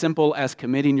something as simple as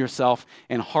committing yourself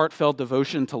in heartfelt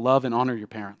devotion to love and honor your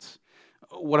parents?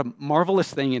 What a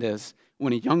marvelous thing it is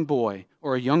when a young boy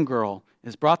or a young girl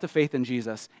is brought to faith in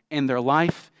Jesus and their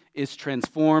life is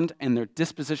transformed and their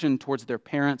disposition towards their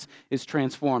parents is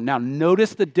transformed. Now,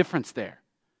 notice the difference there.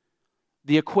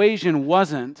 The equation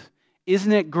wasn't,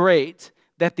 isn't it great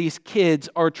that these kids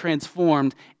are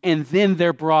transformed and then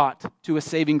they're brought to a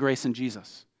saving grace in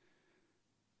Jesus?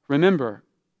 Remember,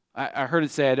 I heard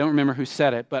it say, I don't remember who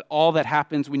said it, but all that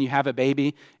happens when you have a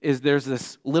baby is there's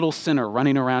this little sinner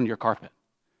running around your carpet.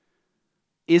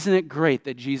 Isn't it great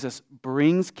that Jesus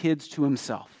brings kids to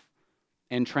himself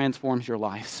and transforms your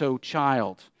life? So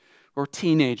child or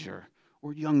teenager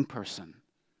or young person,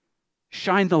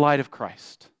 shine the light of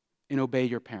Christ and obey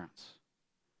your parents.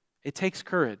 It takes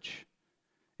courage.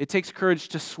 It takes courage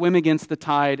to swim against the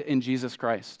tide in Jesus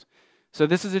Christ. So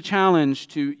this is a challenge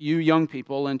to you young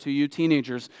people and to you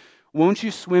teenagers. Won't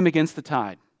you swim against the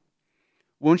tide?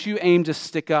 Won't you aim to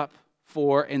stick up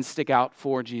for and stick out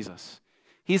for Jesus?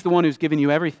 He's the one who's given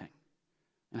you everything.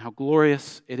 And how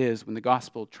glorious it is when the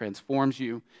gospel transforms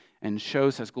you and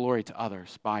shows his glory to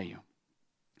others by you.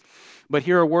 But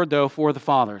here a word, though, for the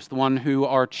fathers, the one who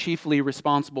are chiefly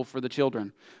responsible for the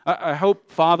children. I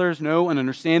hope fathers know and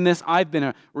understand this. I've been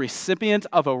a recipient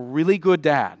of a really good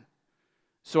dad.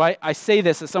 So I say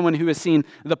this as someone who has seen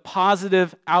the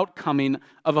positive outcoming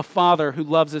of a father who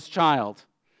loves his child.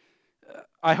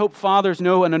 I hope fathers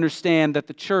know and understand that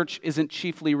the church isn't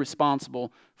chiefly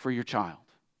responsible for your child.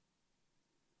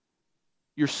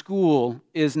 Your school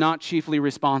is not chiefly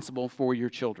responsible for your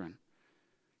children.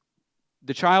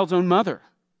 The child's own mother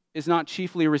is not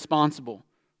chiefly responsible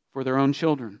for their own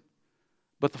children.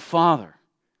 But the father,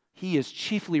 he is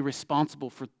chiefly responsible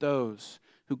for those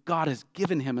who God has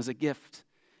given him as a gift.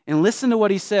 And listen to what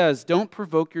he says, don't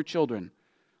provoke your children,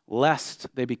 lest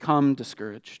they become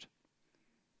discouraged.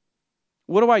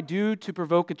 What do I do to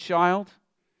provoke a child?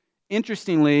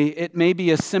 Interestingly, it may be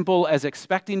as simple as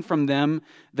expecting from them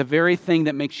the very thing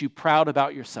that makes you proud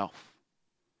about yourself.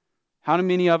 How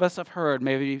many of us have heard,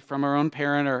 maybe from our own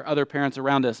parent or other parents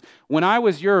around us, when I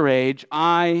was your age,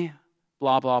 I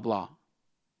blah, blah, blah.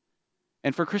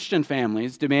 And for Christian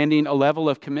families, demanding a level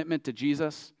of commitment to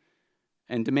Jesus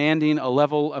and demanding a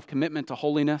level of commitment to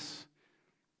holiness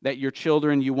that your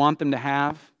children, you want them to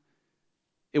have,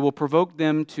 it will provoke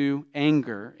them to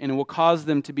anger and it will cause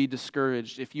them to be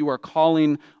discouraged if you are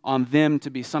calling on them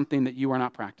to be something that you are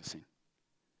not practicing.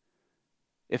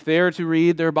 If they are to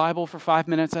read their Bible for 5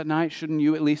 minutes at night, shouldn't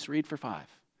you at least read for 5?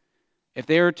 If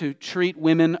they are to treat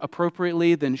women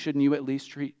appropriately, then shouldn't you at least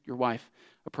treat your wife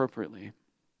appropriately?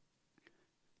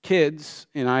 Kids,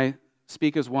 and I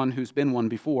speak as one who's been one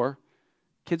before,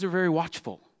 kids are very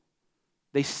watchful.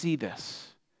 They see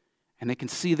this, and they can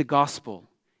see the gospel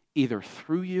either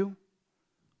through you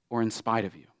or in spite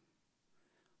of you.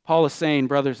 Paul is saying,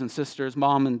 brothers and sisters,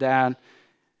 mom and dad,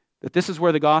 that this is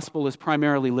where the gospel is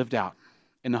primarily lived out.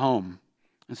 In the home.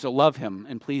 And so love him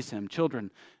and please him. Children,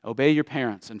 obey your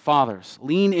parents, and fathers,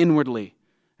 lean inwardly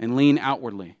and lean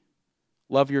outwardly.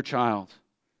 Love your child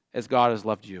as God has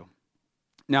loved you.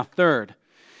 Now, the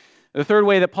third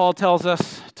way that Paul tells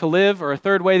us to live, or a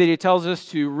third way that he tells us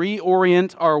to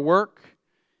reorient our work,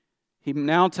 he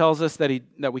now tells us that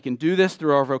we can do this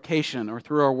through our vocation or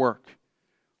through our work.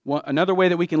 Another way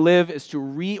that we can live is to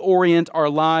reorient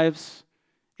our lives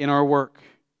in our work.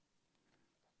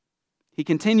 He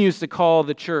continues to call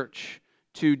the church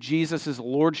to Jesus'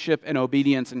 lordship and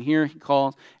obedience. And here he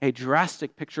calls a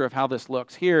drastic picture of how this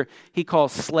looks. Here he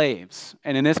calls slaves.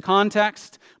 And in this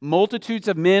context, multitudes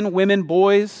of men, women,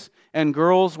 boys, and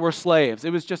girls were slaves.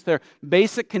 It was just their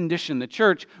basic condition. The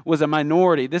church was a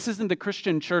minority. This isn't the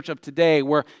Christian church of today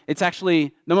where it's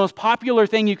actually the most popular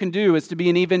thing you can do is to be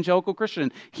an evangelical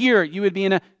Christian. Here you would be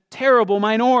in a terrible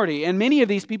minority. And many of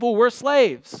these people were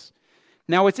slaves.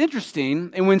 Now, it's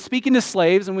interesting, and when speaking to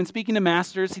slaves and when speaking to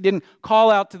masters, he didn't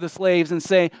call out to the slaves and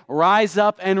say, rise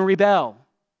up and rebel.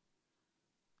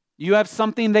 You have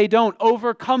something they don't.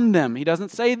 Overcome them. He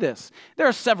doesn't say this. There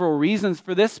are several reasons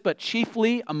for this, but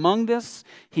chiefly among this,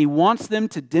 he wants them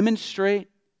to demonstrate,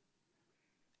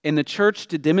 in the church,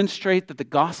 to demonstrate that the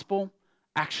gospel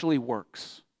actually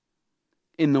works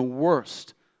in the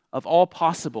worst of all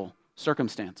possible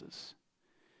circumstances.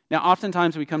 Now,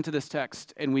 oftentimes we come to this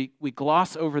text and we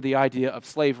gloss over the idea of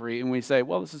slavery and we say,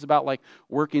 well, this is about like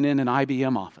working in an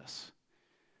IBM office.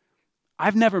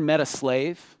 I've never met a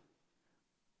slave,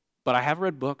 but I have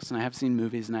read books and I have seen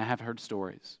movies and I have heard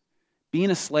stories. Being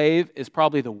a slave is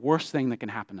probably the worst thing that can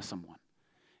happen to someone.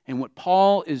 And what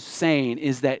Paul is saying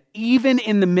is that even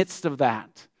in the midst of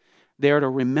that, they are to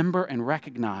remember and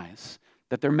recognize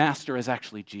that their master is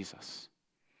actually Jesus.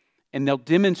 And they'll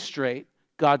demonstrate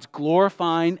God's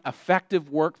glorifying,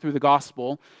 effective work through the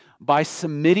gospel by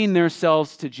submitting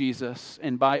themselves to Jesus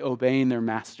and by obeying their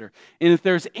master. And if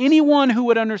there's anyone who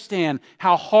would understand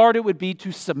how hard it would be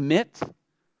to submit,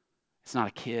 it's not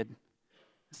a kid,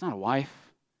 it's not a wife,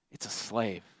 it's a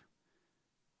slave.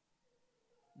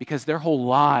 Because their whole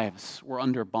lives were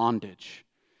under bondage.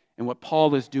 And what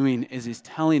Paul is doing is he's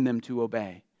telling them to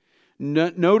obey.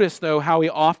 Notice, though, how he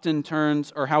also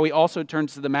turns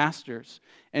to the masters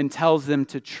and tells them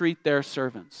to treat their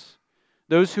servants,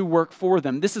 those who work for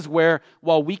them. This is where,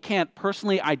 while we can't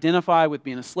personally identify with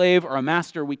being a slave or a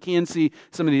master, we can see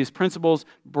some of these principles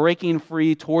breaking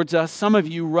free towards us. Some of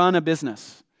you run a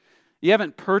business. You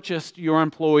haven't purchased your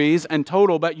employees in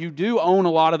total, but you do own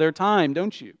a lot of their time,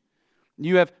 don't you?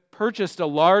 You have purchased a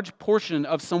large portion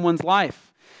of someone's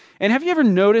life. And have you ever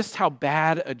noticed how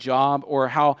bad a job or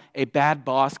how a bad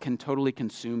boss can totally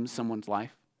consume someone's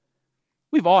life?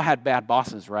 We've all had bad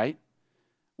bosses, right?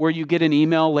 Where you get an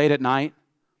email late at night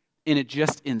and it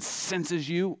just incenses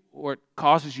you, or it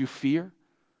causes you fear,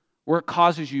 or it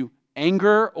causes you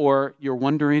anger, or you're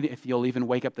wondering if you'll even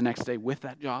wake up the next day with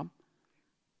that job.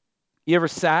 You ever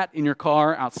sat in your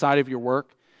car outside of your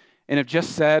work and have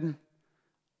just said,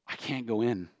 I can't go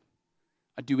in.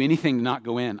 I'd do anything to not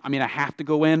go in. I mean, I have to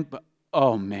go in, but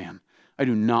oh man, I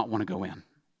do not want to go in.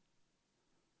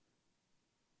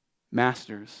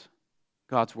 Masters,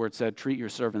 God's word said, treat your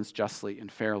servants justly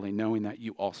and fairly, knowing that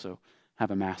you also have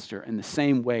a master. In the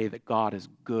same way that God is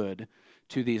good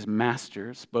to these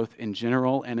masters, both in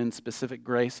general and in specific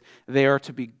grace, they are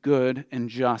to be good and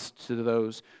just to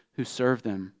those who serve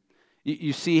them.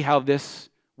 You see how this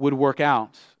would work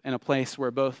out in a place where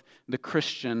both the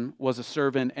Christian was a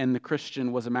servant and the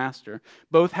Christian was a master.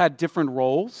 Both had different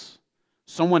roles.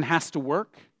 Someone has to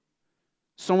work.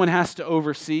 Someone has to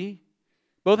oversee.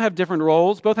 Both have different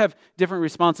roles. Both have different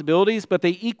responsibilities, but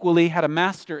they equally had a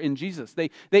master in Jesus. They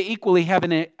equally have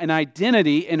an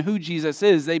identity in who Jesus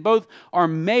is. They both are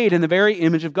made in the very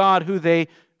image of God, who they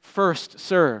first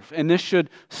serve. And this should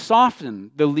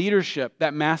soften the leadership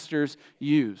that masters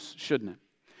use, shouldn't it?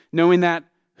 Knowing that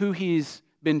who he's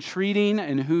been treating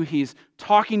and who he's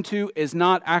talking to is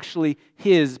not actually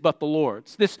his, but the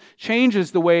Lord's. This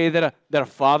changes the way that a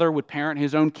father would parent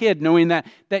his own kid, knowing that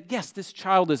yes, this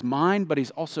child is mine, but he's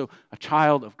also a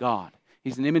child of God.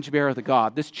 He's an image bearer of the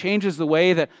God. This changes the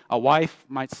way that a wife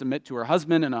might submit to her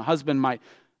husband, and a husband might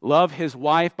love his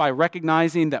wife by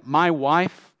recognizing that my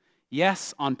wife,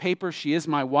 yes, on paper she is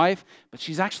my wife, but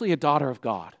she's actually a daughter of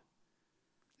God.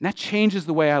 And that changes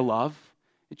the way I love.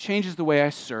 It changes the way I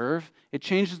serve. It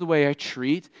changes the way I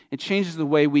treat. It changes the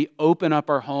way we open up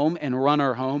our home and run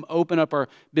our home, open up our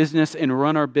business and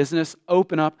run our business,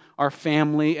 open up our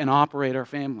family and operate our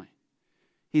family.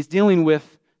 He's dealing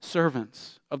with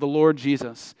servants of the Lord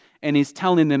Jesus, and he's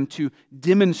telling them to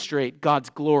demonstrate God's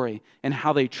glory and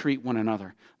how they treat one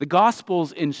another. The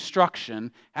gospel's instruction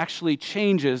actually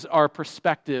changes our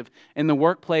perspective in the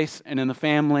workplace and in the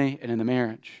family and in the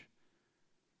marriage.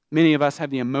 Many of us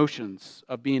have the emotions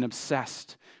of being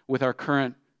obsessed with our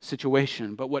current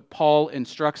situation. But what Paul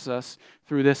instructs us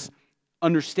through this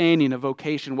understanding of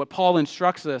vocation, what Paul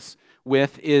instructs us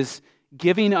with is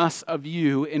giving us a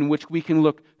view in which we can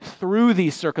look through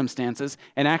these circumstances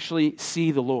and actually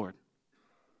see the Lord.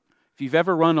 If you've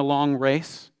ever run a long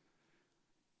race,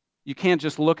 you can't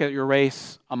just look at your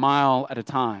race a mile at a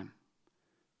time.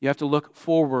 You have to look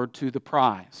forward to the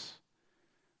prize.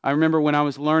 I remember when I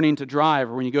was learning to drive,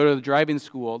 or when you go to the driving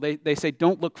school, they say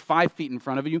don't look 5 feet in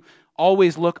front of you,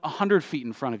 always look 100 feet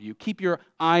in front of you. Keep your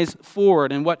eyes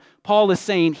forward. And what Paul is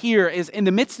saying here is in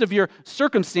the midst of your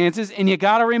circumstances, and you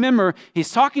got to remember,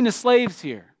 he's talking to slaves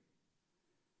here.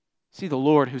 See the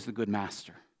Lord who's the good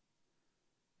master.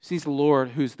 Sees the Lord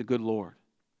who's the good Lord.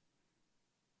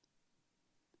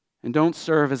 And don't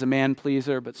serve as a man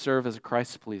pleaser, but serve as a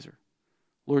Christ pleaser.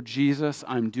 Lord Jesus,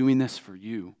 I'm doing this for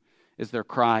you, is their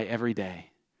cry every day,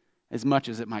 as much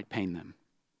as it might pain them.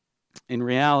 In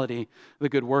reality, the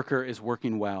good worker is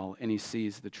working well, and he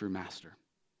sees the true master.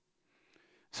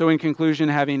 So in conclusion,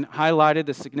 having highlighted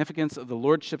the significance of the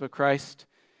lordship of Christ,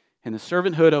 In the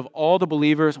servanthood of all the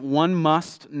believers, one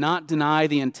must not deny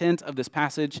the intent of this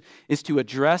passage is to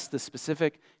address the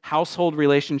specific household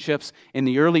relationships in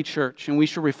the early church, and we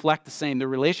should reflect the same, the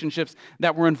relationships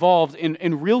that were involved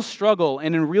in real struggle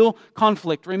and in real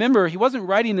conflict. Remember, he wasn't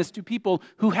writing this to people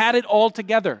who had it all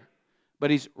together, but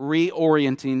he's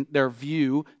reorienting their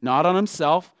view, not on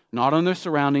himself, not on their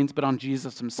surroundings, but on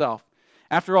Jesus himself.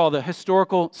 After all, the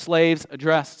historical slaves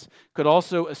addressed could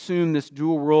also assume this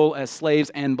dual role as slaves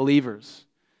and believers,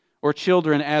 or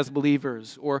children as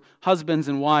believers, or husbands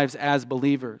and wives as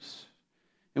believers.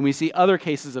 And we see other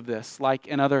cases of this, like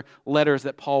in other letters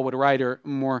that Paul would write, or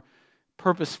more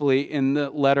purposefully in the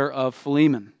letter of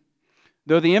Philemon.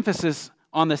 Though the emphasis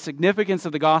on the significance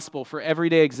of the gospel for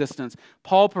everyday existence,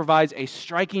 Paul provides a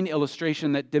striking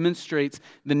illustration that demonstrates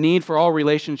the need for all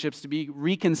relationships to be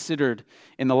reconsidered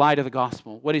in the light of the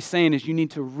gospel. What he's saying is you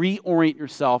need to reorient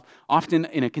yourself, often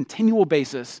in a continual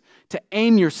basis, to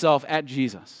aim yourself at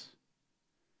Jesus.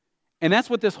 And that's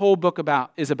what this whole book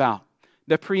is about.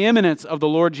 The preeminence of the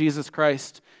Lord Jesus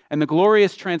Christ and the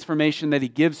glorious transformation that he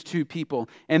gives to people,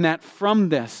 and that from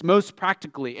this, most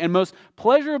practically and most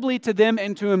pleasurably to them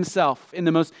and to himself, in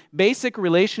the most basic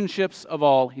relationships of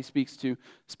all, he speaks to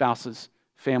spouses,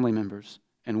 family members,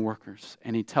 and workers,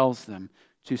 and he tells them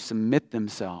to submit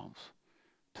themselves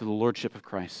to the lordship of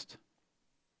Christ.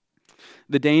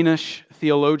 The Danish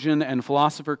theologian and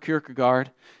philosopher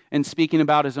Kierkegaard, in speaking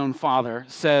about his own father,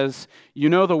 says, "You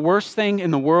know, the worst thing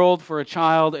in the world for a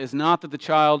child is not that the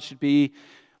child should be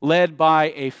led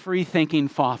by a free-thinking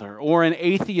father, or an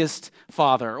atheist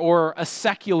father, or a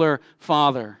secular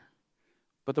father.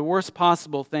 But the worst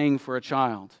possible thing for a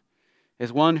child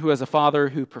is one who has a father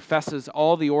who professes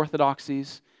all the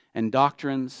orthodoxies and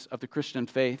doctrines of the Christian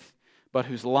faith, but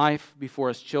whose life before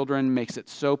his children makes it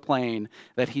so plain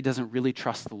that he doesn't really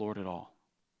trust the Lord at all."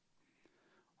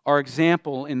 Our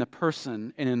example in the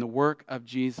person and in the work of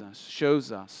Jesus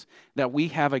shows us that we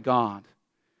have a God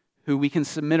who we can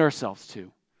submit ourselves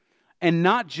to. And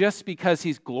not just because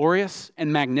he's glorious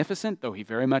and magnificent, though he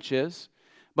very much is,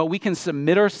 but we can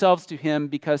submit ourselves to him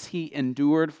because he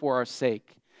endured for our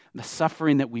sake the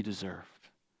suffering that we deserved.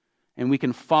 And we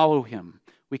can follow him.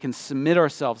 We can submit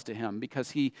ourselves to him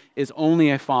because he is only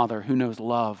a father who knows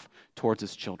love towards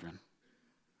his children.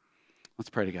 Let's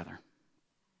pray together.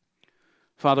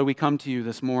 Father, we come to you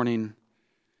this morning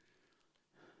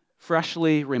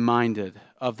freshly reminded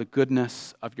of the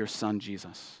goodness of your Son,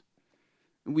 Jesus.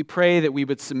 We pray that we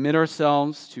would submit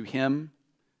ourselves to him,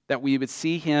 that we would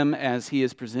see him as he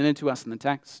is presented to us in the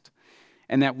text,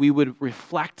 and that we would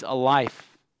reflect a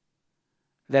life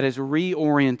that is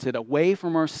reoriented away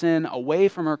from our sin, away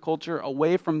from our culture,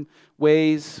 away from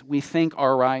ways we think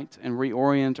are right, and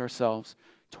reorient ourselves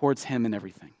towards him in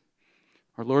everything.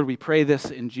 Our Lord, we pray this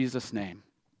in Jesus' name.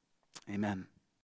 Amen.